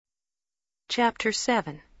Chapter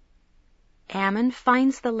 7. Ammon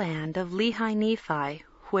finds the land of Lehi-Nephi,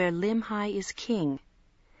 where Limhi is king.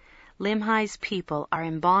 Limhi's people are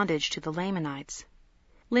in bondage to the Lamanites.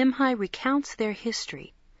 Limhi recounts their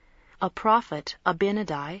history. A prophet,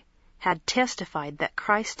 Abinadi, had testified that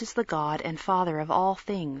Christ is the God and Father of all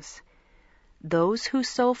things. Those who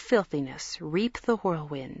sow filthiness reap the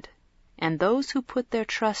whirlwind, and those who put their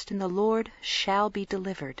trust in the Lord shall be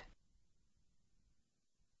delivered.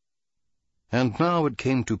 And now it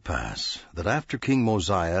came to pass that after King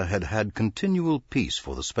Mosiah had had continual peace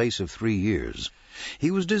for the space of 3 years,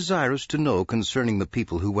 he was desirous to know concerning the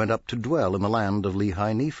people who went up to dwell in the land of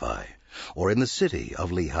Lehi-Nephi, or in the city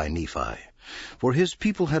of Lehi-Nephi. For his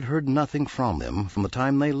people had heard nothing from them from the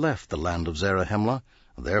time they left the land of Zarahemla,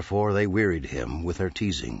 therefore they wearied him with their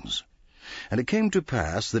teasings. And it came to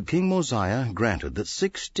pass that King Mosiah granted that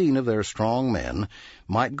 16 of their strong men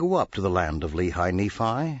might go up to the land of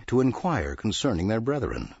Lehi-Nephi to inquire concerning their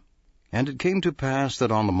brethren. And it came to pass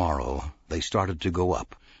that on the morrow they started to go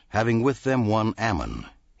up, having with them one Ammon,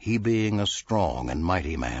 he being a strong and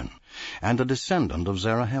mighty man, and a descendant of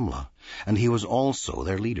Zarahemla, and he was also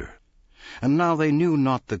their leader. And now they knew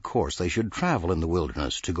not the course they should travel in the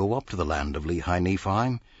wilderness to go up to the land of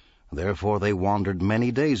Lehi-Nephi. Therefore they wandered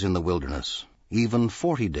many days in the wilderness, even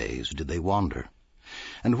 40 days did they wander.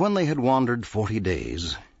 And when they had wandered 40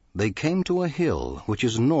 days, they came to a hill which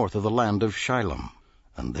is north of the land of Shilom,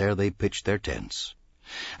 and there they pitched their tents.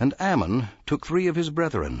 And Ammon took 3 of his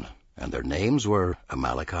brethren, and their names were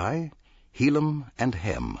Amaleki, Helam, and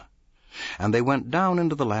Hem. And they went down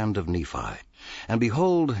into the land of Nephi. And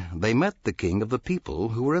behold, they met the king of the people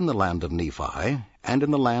who were in the land of Nephi, and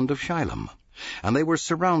in the land of Shilom. And they were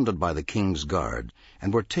surrounded by the king's guard,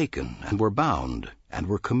 and were taken, and were bound, and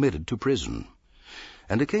were committed to prison.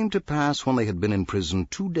 And it came to pass, when they had been in prison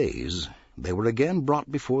 2 days, they were again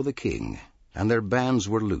brought before the king, and their bands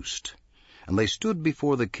were loosed. And they stood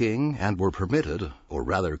before the king, and were permitted, or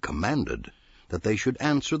rather commanded, that they should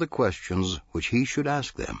answer the questions which he should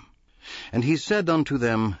ask them. And he said unto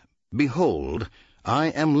them, Behold, I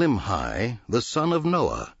am Limhi, the son of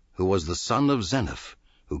Noah, who was the son of Zeniff,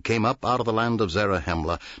 who came up out of the land of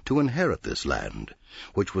Zarahemla to inherit this land,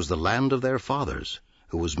 which was the land of their fathers,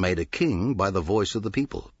 who was made a king by the voice of the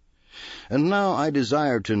people. And now I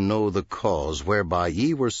desire to know the cause whereby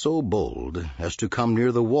ye were so bold as to come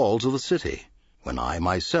near the walls of the city, when I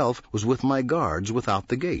myself was with my guards without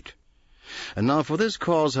the gate. And now for this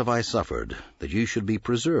cause have I suffered, that ye should be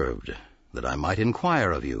preserved, that I might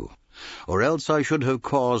inquire of you, or else I should have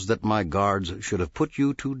caused that my guards should have put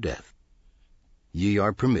you to death. Ye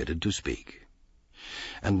are permitted to speak.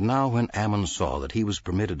 And now when Ammon saw that he was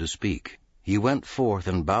permitted to speak, he went forth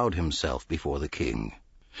and bowed himself before the king.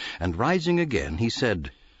 And rising again, he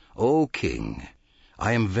said, O king,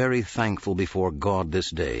 I am very thankful before God this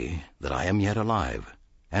day that I am yet alive,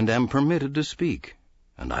 and am permitted to speak,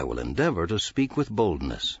 and I will endeavor to speak with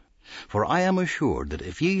boldness. For I am assured that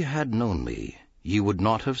if ye had known me, ye would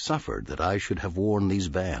not have suffered that I should have worn these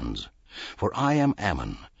bands. For I am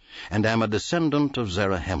Ammon, and am a descendant of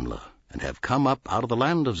Zarahemla, and have come up out of the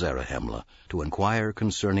land of Zarahemla to inquire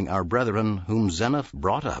concerning our brethren whom Zeniff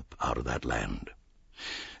brought up out of that land.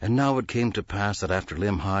 And now it came to pass that after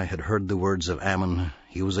Limhi had heard the words of Ammon,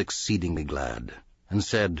 he was exceedingly glad, and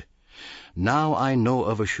said, Now I know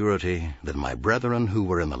of a surety that my brethren who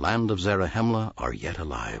were in the land of Zarahemla are yet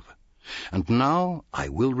alive. And now I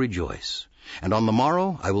will rejoice, and on the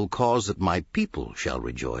morrow I will cause that my people shall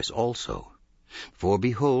rejoice also. For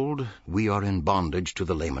behold, we are in bondage to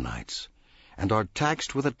the Lamanites, and are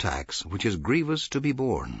taxed with a tax which is grievous to be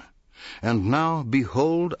borne. And now,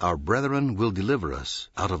 behold, our brethren will deliver us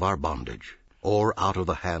out of our bondage, or out of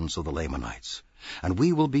the hands of the Lamanites, and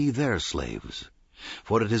we will be their slaves.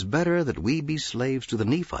 For it is better that we be slaves to the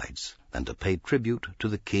Nephites than to pay tribute to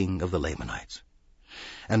the king of the Lamanites.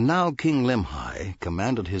 And now King Limhi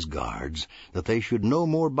commanded his guards that they should no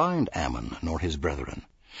more bind Ammon nor his brethren,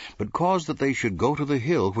 but caused that they should go to the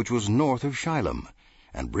hill which was north of Shilom,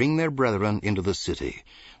 and bring their brethren into the city,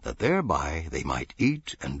 that thereby they might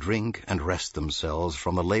eat and drink and rest themselves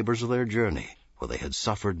from the labors of their journey, for they had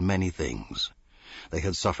suffered many things. They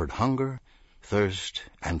had suffered hunger, thirst,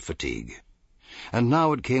 and fatigue. And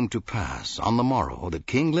now it came to pass on the morrow that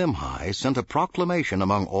King Limhi sent a proclamation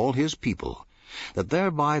among all his people, that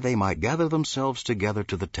thereby they might gather themselves together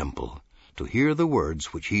to the temple, to hear the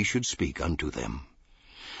words which he should speak unto them.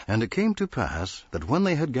 And it came to pass that when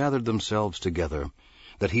they had gathered themselves together,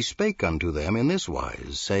 that he spake unto them in this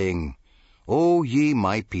wise, saying, O ye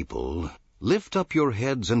my people, lift up your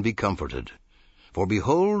heads and be comforted. For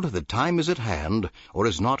behold, the time is at hand, or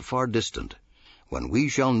is not far distant, when we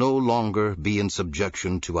shall no longer be in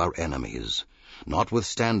subjection to our enemies,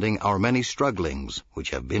 notwithstanding our many strugglings which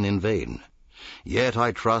have been in vain. Yet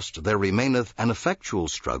I trust there remaineth an effectual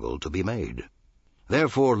struggle to be made.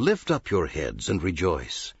 Therefore lift up your heads and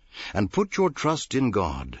rejoice, and put your trust in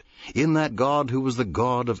God, in that God who was the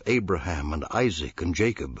God of Abraham and Isaac and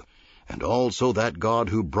Jacob, and also that God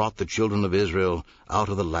who brought the children of Israel out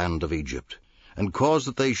of the land of Egypt, and caused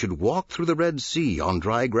that they should walk through the Red Sea on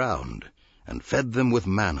dry ground, and fed them with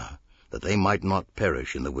manna, that they might not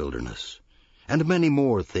perish in the wilderness. And many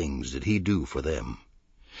more things did he do for them.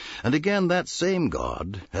 And again that same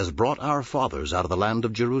God has brought our fathers out of the land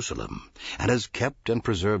of Jerusalem, and has kept and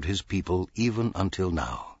preserved his people even until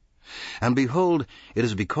now. And behold, it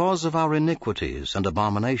is because of our iniquities and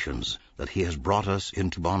abominations that he has brought us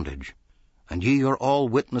into bondage. And ye are all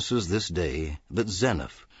witnesses this day that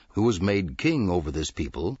Zeniff, who was made king over this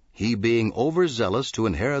people, he being overzealous to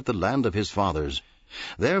inherit the land of his fathers,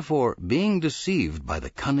 therefore being deceived by the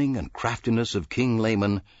cunning and craftiness of King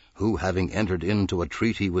Laman, who, having entered into a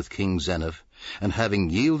treaty with King Zeniff, and having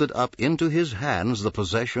yielded up into his hands the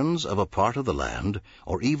possessions of a part of the land,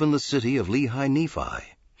 or even the city of Lehi-Nephi,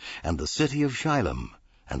 and the city of Shilem,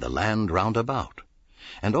 and the land round about.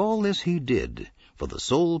 And all this he did for the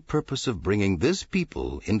sole purpose of bringing this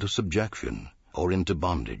people into subjection, or into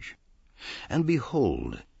bondage. And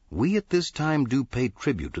behold, we at this time do pay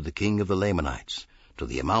tribute to the king of the Lamanites, to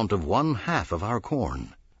the amount of 1/2 of our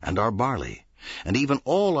corn, and our barley, and even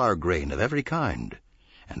all our grain of every kind,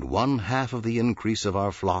 and 1/2 of the increase of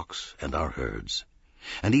our flocks and our herds,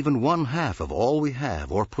 and even 1/2 of all we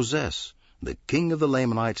have or possess, the king of the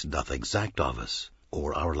Lamanites doth exact of us,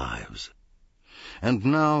 or our lives. And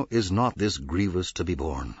now is not this grievous to be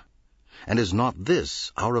borne? And is not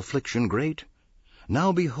this our affliction great?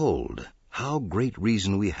 Now behold, how great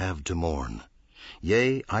reason we have to mourn.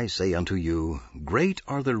 Yea, I say unto you, great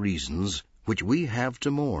are the reasons which we have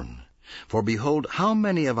to mourn. For behold, how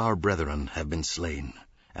many of our brethren have been slain,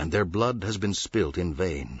 and their blood has been spilt in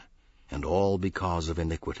vain, and all because of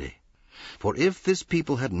iniquity. For if this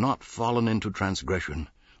people had not fallen into transgression,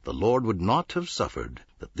 the Lord would not have suffered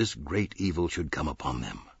that this great evil should come upon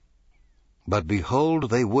them. But behold,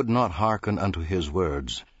 they would not hearken unto his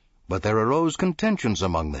words, but there arose contentions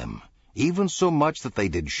among them, even so much that they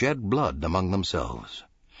did shed blood among themselves.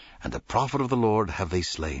 And the prophet of the Lord have they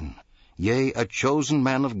slain, yea, a chosen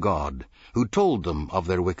man of God, who told them of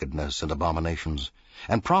their wickedness and abominations,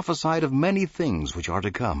 and prophesied of many things which are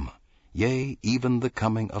to come, yea, even the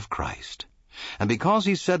coming of Christ. And because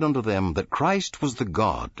he said unto them that Christ was the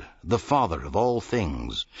God, the Father of all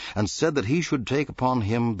things, and said that he should take upon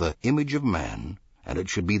him the image of man, and it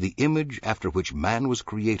should be the image after which man was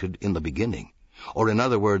created in the beginning, or in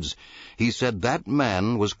other words, he said that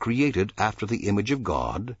man was created after the image of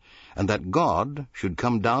God, and that God should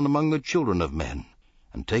come down among the children of men,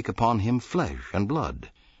 and take upon him flesh and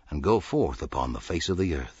blood, and go forth upon the face of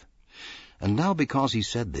the earth. And now because he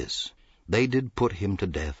said this, they did put him to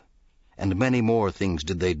death, and many more things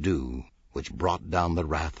did they do, which brought down the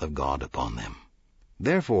wrath of God upon them.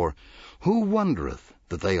 Therefore, who wondereth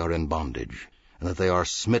that they are in bondage, and that they are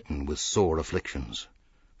smitten with sore afflictions?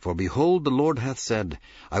 For behold, the Lord hath said,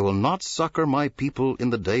 I will not succor my people in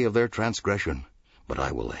the day of their transgression, but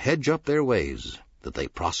I will hedge up their ways, that they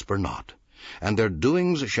prosper not, and their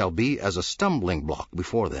doings shall be as a stumbling block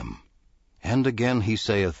before them. And again he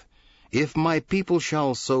saith, If my people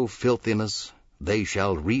shall sow filthiness, they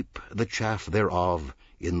shall reap the chaff thereof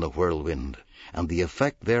in the whirlwind, and the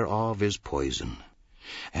effect thereof is poison.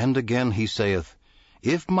 And again he saith,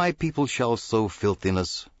 If my people shall sow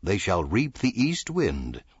filthiness, they shall reap the east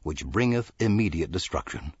wind, which bringeth immediate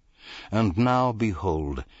destruction. And now,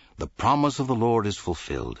 behold, the promise of the Lord is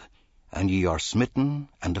fulfilled, and ye are smitten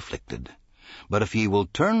and afflicted. But if ye will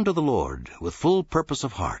turn to the Lord with full purpose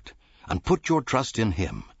of heart, and put your trust in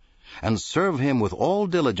him, and serve him with all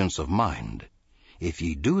diligence of mind, if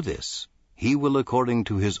ye do this, he will according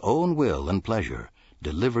to his own will and pleasure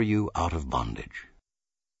deliver you out of bondage.